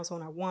for city council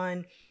and I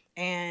won.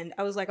 And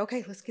I was like,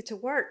 okay, let's get to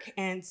work.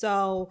 And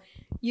so,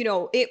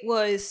 it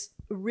was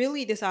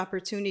really this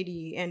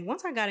opportunity. And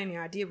once I got in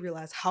there, I did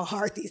realize how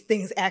hard these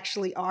things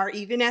actually are,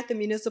 even at the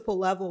municipal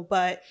level.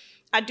 But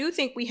I do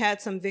think we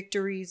had some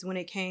victories when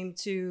it came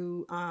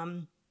to,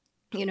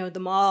 the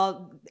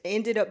mall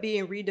ended up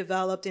being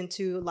redeveloped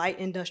into light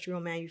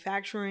industrial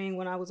manufacturing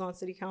when I was on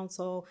city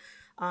council.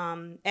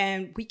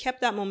 And we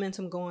kept that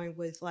momentum going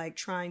with like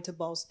trying to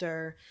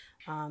bolster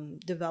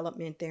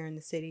development there in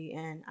the city.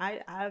 And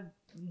I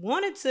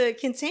wanted to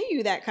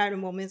continue that kind of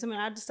momentum,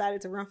 and I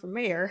decided to run for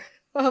mayor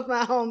of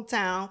my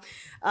hometown.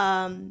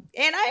 And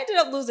I ended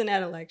up losing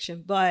that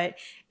election, but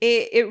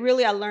it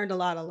really, I learned a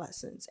lot of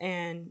lessons.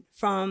 And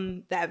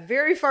from that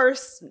very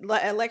first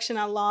election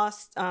I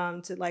lost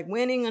to like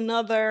winning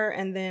another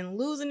and then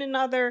losing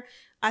another,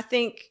 I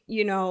think,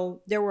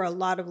 there were a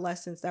lot of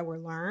lessons that were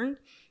learned.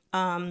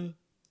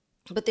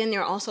 But then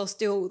there are also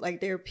still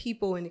like there are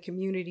people in the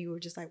community who are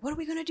just like, what are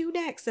we gonna do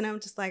next? And I'm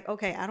just like,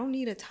 okay, I don't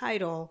need a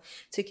title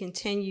to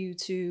continue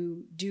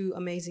to do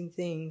amazing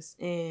things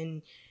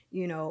in,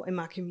 in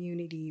my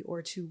community,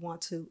 or to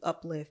want to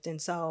uplift.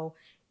 And so,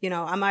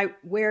 I might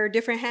wear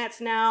different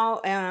hats now.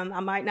 I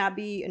might not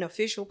be an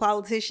official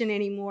politician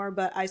anymore,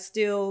 but I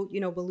still,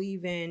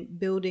 believe in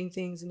building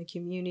things in the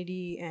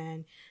community.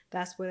 And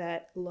that's where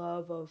that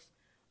love of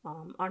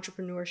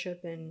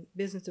entrepreneurship and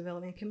business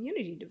development,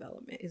 community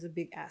development is a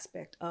big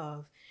aspect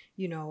of,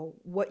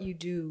 what you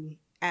do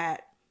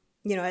at,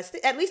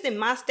 at least in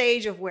my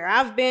stage of where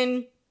I've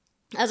been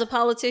as a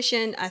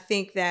politician. I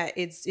think that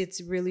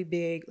it's really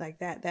big, like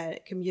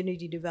that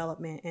community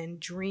development and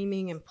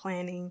dreaming and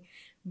planning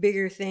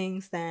bigger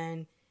things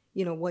than,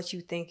 what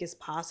you think is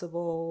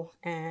possible,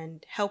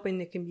 and helping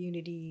the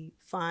community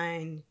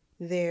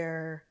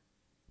their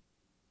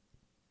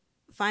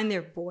find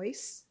their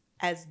voice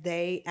as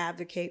they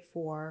advocate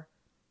for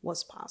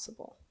what's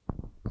possible.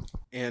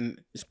 And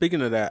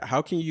speaking of that,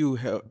 how can you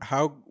help?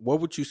 What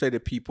would you say to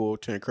people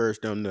to encourage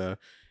them to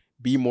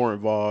be more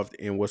involved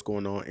in what's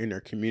going on in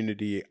their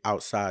community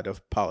outside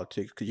of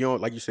politics? Because you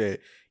don't, like you said,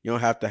 you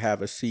don't have to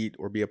have a seat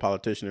or be a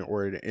politician in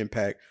order to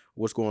impact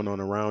what's going on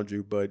around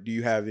you. But do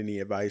you have any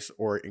advice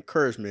or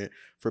encouragement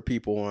for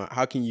people on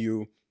how can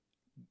you,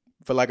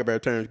 for lack of better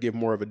terms, give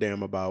more of a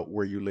damn about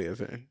where you live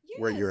and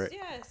where Yes, you're at?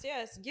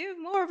 yes. Give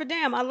more of a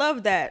damn. I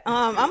love that.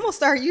 I'm gonna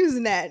start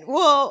using that.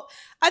 Well,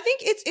 I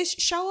think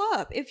it's show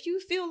up. If you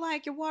feel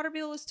like your water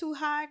bill is too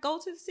high, go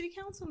to the city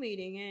council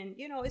meeting. And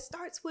it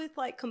starts with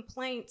like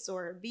complaints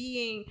or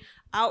being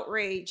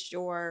outraged,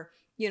 or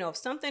if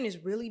something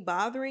is really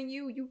bothering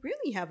you, you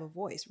really have a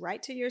voice.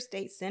 Write to your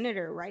state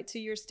senator, write to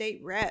your state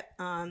rep.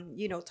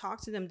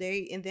 Talk to them.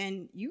 And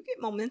then you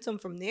get momentum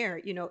from there.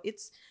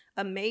 It's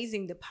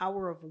amazing the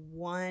power of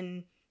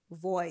one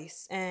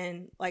voice.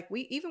 And like,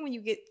 we even when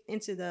you get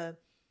into the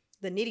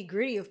nitty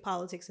gritty of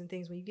politics and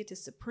things, when you get to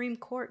Supreme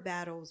Court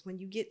battles, when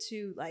you get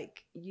to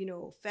like,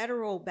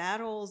 federal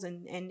battles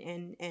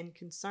and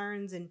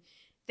concerns and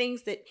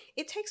things, that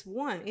it takes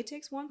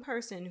one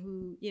person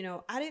who,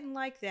 I didn't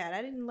like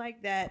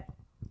that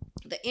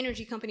the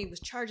energy company was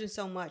charging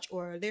so much,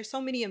 or there's so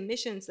many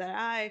emissions that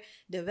I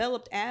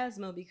developed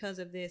asthma because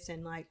of this.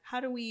 And like, how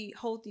do we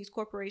hold these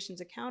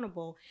corporations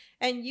accountable?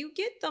 And you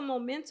get the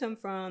momentum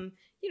from,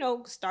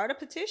 start a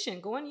petition,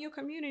 go into your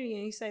community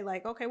and you say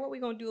like, okay, what are we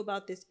going to do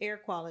about this air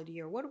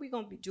quality, or what are we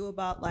going to do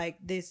about like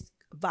this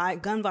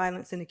gun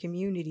violence in the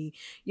community?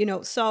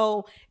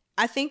 So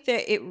I think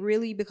that it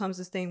really becomes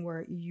this thing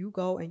where you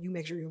go and you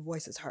make sure your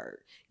voice is heard.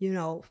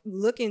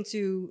 Look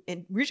into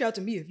and reach out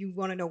to me if you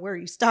want to know where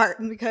you start,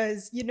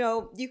 because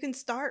you can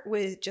start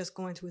with just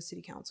going to a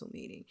city council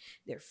meeting.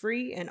 They're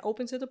free and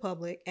open to the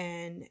public,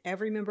 and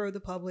every member of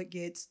the public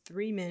gets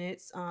 3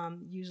 minutes,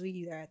 usually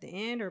either at the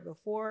end or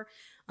before,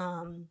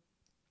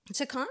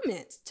 to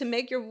comment, to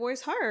make your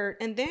voice heard.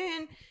 And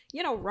then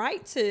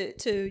write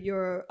to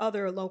your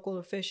other local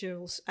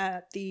officials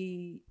at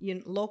the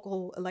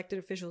local elected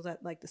officials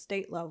at like the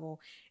state level,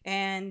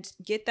 and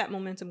get that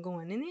momentum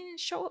going. And then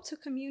show up to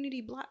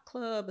community block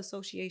club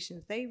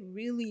associations. They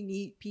really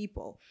need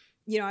people.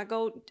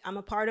 I'm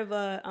a part of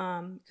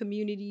a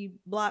community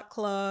block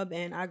club,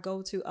 and I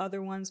go to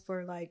other ones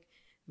for like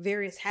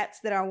various hats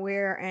that I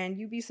wear. And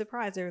you'd be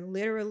surprised, there are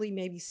literally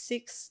maybe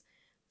six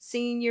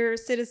senior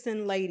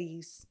citizen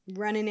ladies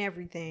running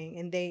everything,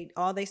 and they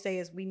say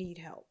is, we need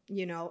help.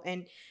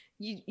 And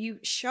you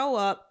show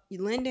up,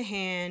 you lend a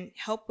hand,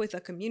 help with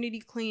a community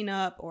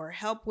cleanup, or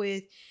help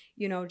with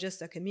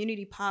just a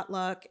community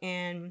potluck,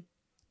 and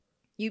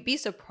you'd be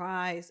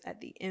surprised at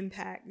the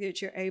impact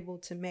that you're able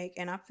to make.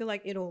 And I feel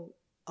like it'll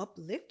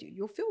uplift you.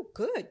 You'll feel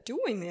good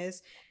doing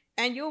this,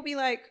 and you'll be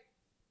like,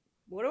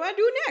 what do I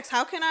do next?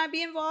 How can I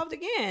be involved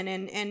again?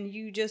 And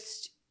you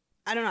just,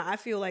 I don't know, I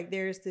feel like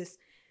there's this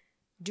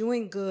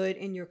doing good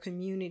in your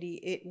community.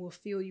 It will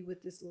fill you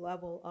with this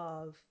level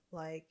of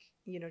like,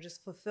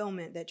 just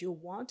fulfillment, that you'll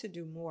want to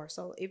do more.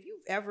 So if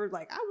you've ever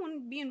like, I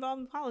want to be involved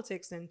in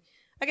politics, and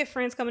I get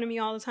friends coming to me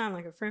all the time,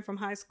 like a friend from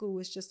high school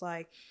is just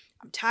like,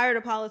 I'm tired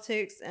of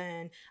politics,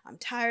 and I'm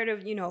tired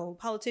of,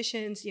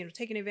 politicians,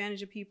 taking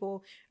advantage of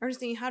people.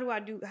 Ernestine,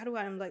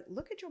 I'm like,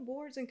 look at your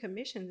boards and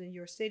commissions in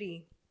your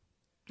city.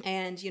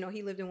 And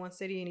he lived in one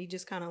city, and he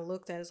just kind of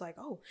looked at it as like,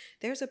 oh,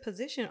 there's a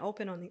position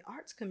open on the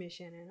arts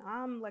commission, and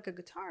I'm like a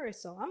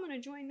guitarist, so I'm going to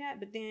join that.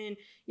 But then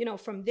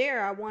from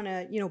there I want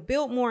to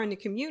build more in the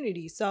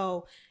community.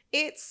 So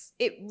it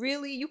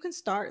really, you can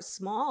start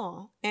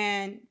small,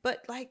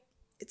 but like,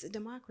 it's a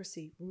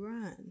democracy.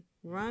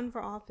 Run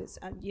for office.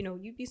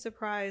 You'd be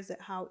surprised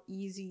at how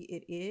easy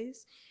it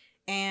is.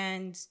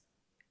 And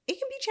it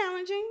can be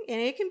challenging,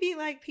 and it can be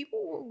like,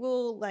 people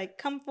will like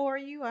come for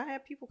you. I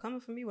have people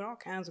coming for me with all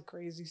kinds of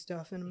crazy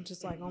stuff, and I'm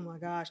just like, oh my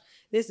gosh,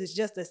 this is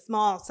just a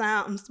small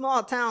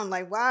town,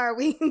 like, why are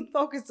we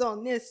focused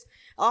on this,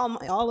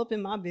 all up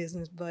in my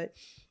business? But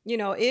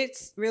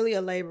it's really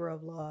a labor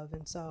of love.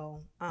 And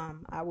so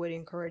I would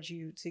encourage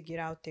you to get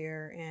out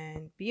there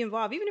and be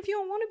involved, even if you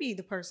don't want to be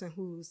the person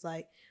who's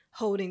like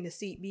holding the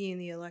seat, being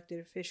the elected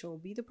official.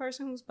 Be the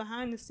person who's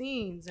behind the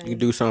scenes You and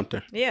do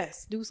something.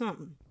 yes, do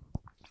something.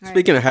 All right.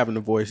 Speaking of having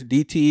a voice,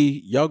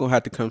 DT, y'all gonna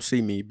have to come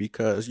see me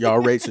because y'all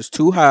rates is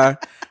too high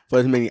for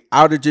as many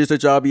outages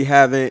that y'all be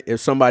having. If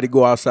somebody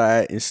go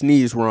outside and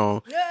sneeze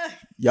wrong,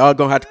 y'all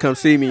gonna have to come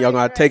see me. Y'all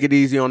gonna have to take it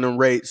easy on them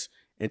rates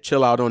and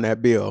chill out on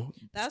that bill.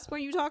 That's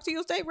when you talk to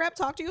your state rep,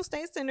 talk to your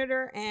state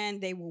senator,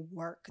 and they will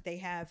work. They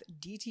have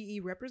DTE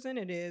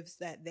representatives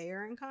that they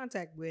are in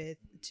contact with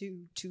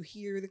to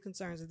hear the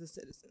concerns of the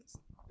citizens.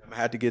 I'm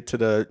gonna have to get to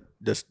the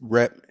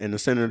rep and the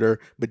senator,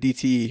 but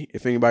DT,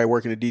 if anybody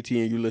working at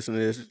DT and you listen to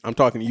this, I'm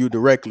talking to you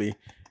directly.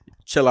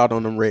 Chill out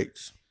on them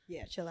rates.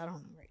 Yeah, chill out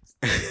on them rates.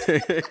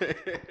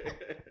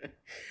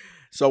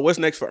 So what's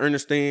next for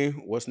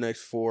Ernestine? What's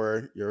next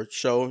for your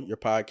show, your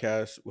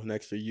podcast? What's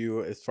next for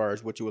you as far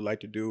as what you would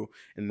like to do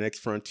in the next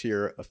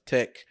frontier of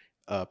tech,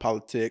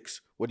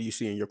 politics? What do you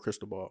see in your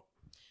crystal ball?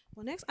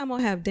 Well, next I'm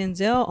gonna have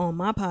Denzel on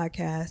my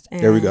podcast and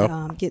there we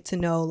go. Get to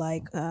know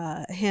like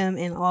him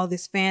and all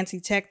this fancy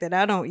tech that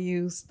I don't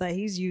use that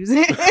he's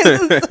using.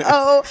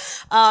 So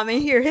and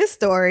hear his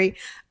story.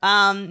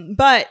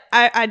 But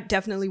I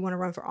definitely want to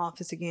run for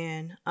office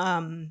again.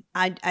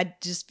 I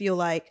just feel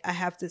like I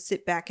have to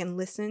sit back and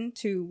listen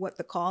to what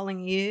the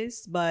calling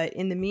is. But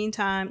in the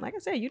meantime, like I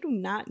said, you do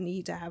not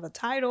need to have a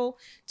title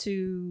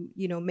to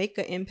make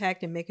an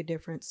impact and make a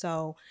difference.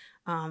 So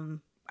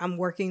I'm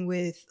working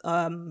with,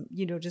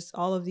 just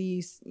all of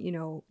these,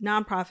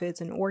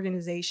 nonprofits and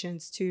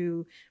organizations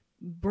to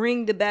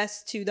bring the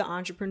best to the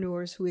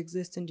entrepreneurs who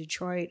exist in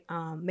Detroit,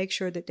 make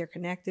sure that they're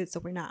connected so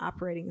we're not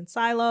operating in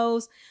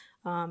silos,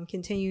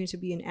 continuing to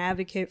be an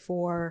advocate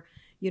for,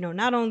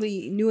 not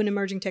only new and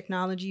emerging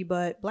technology,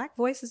 but Black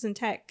Voices in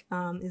Tech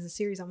is a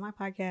series on my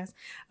podcast.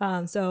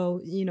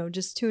 So,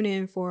 just tune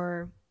in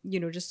for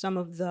just some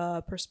of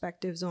the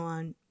perspectives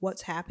on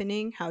what's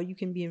happening, how you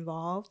can be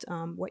involved,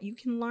 what you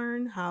can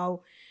learn,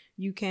 how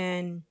you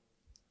can,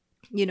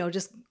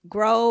 just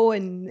grow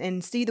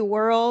and see the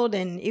world.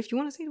 And if you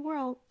want to see the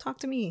world, talk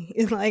to me.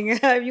 It's like,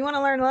 if you want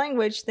to learn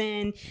language,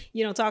 then,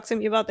 talk to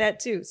me about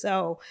that too.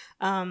 So,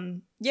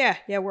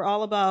 we're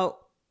all about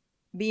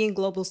being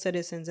global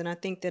citizens. And I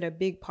think that a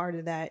big part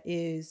of that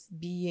is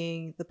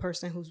being the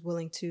person who's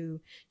willing to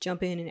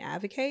jump in and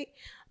advocate,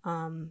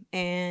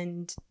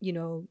 and,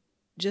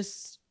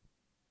 just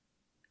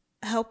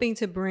helping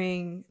to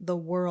bring the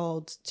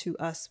world to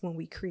us when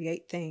we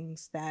create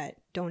things that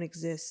don't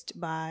exist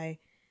by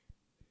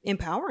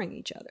empowering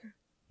each other.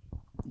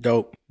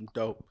 Dope.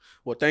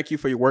 Well, thank you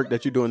for your work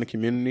that you do in the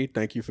community.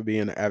 Thank you for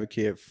being an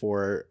advocate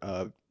for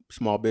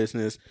small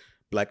business,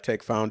 Black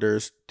tech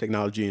founders,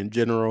 technology in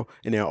general,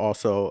 and then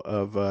also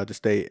of the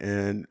state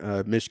and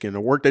Michigan.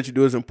 The work that you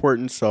do is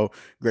important, so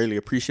greatly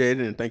appreciate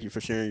it. And thank you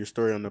for sharing your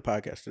story on the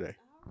podcast today.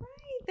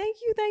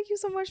 Thank you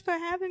so much for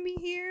having me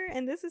here.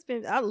 And this has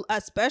been, I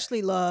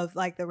especially love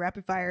like the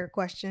rapid fire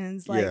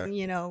questions, like,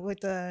 with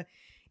the,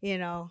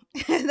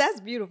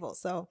 that's beautiful.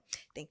 So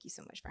thank you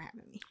so much for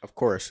having me. Of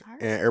course.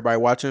 Right. And everybody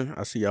watching,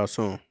 I'll see y'all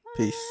soon.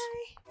 Bye.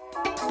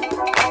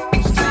 Peace.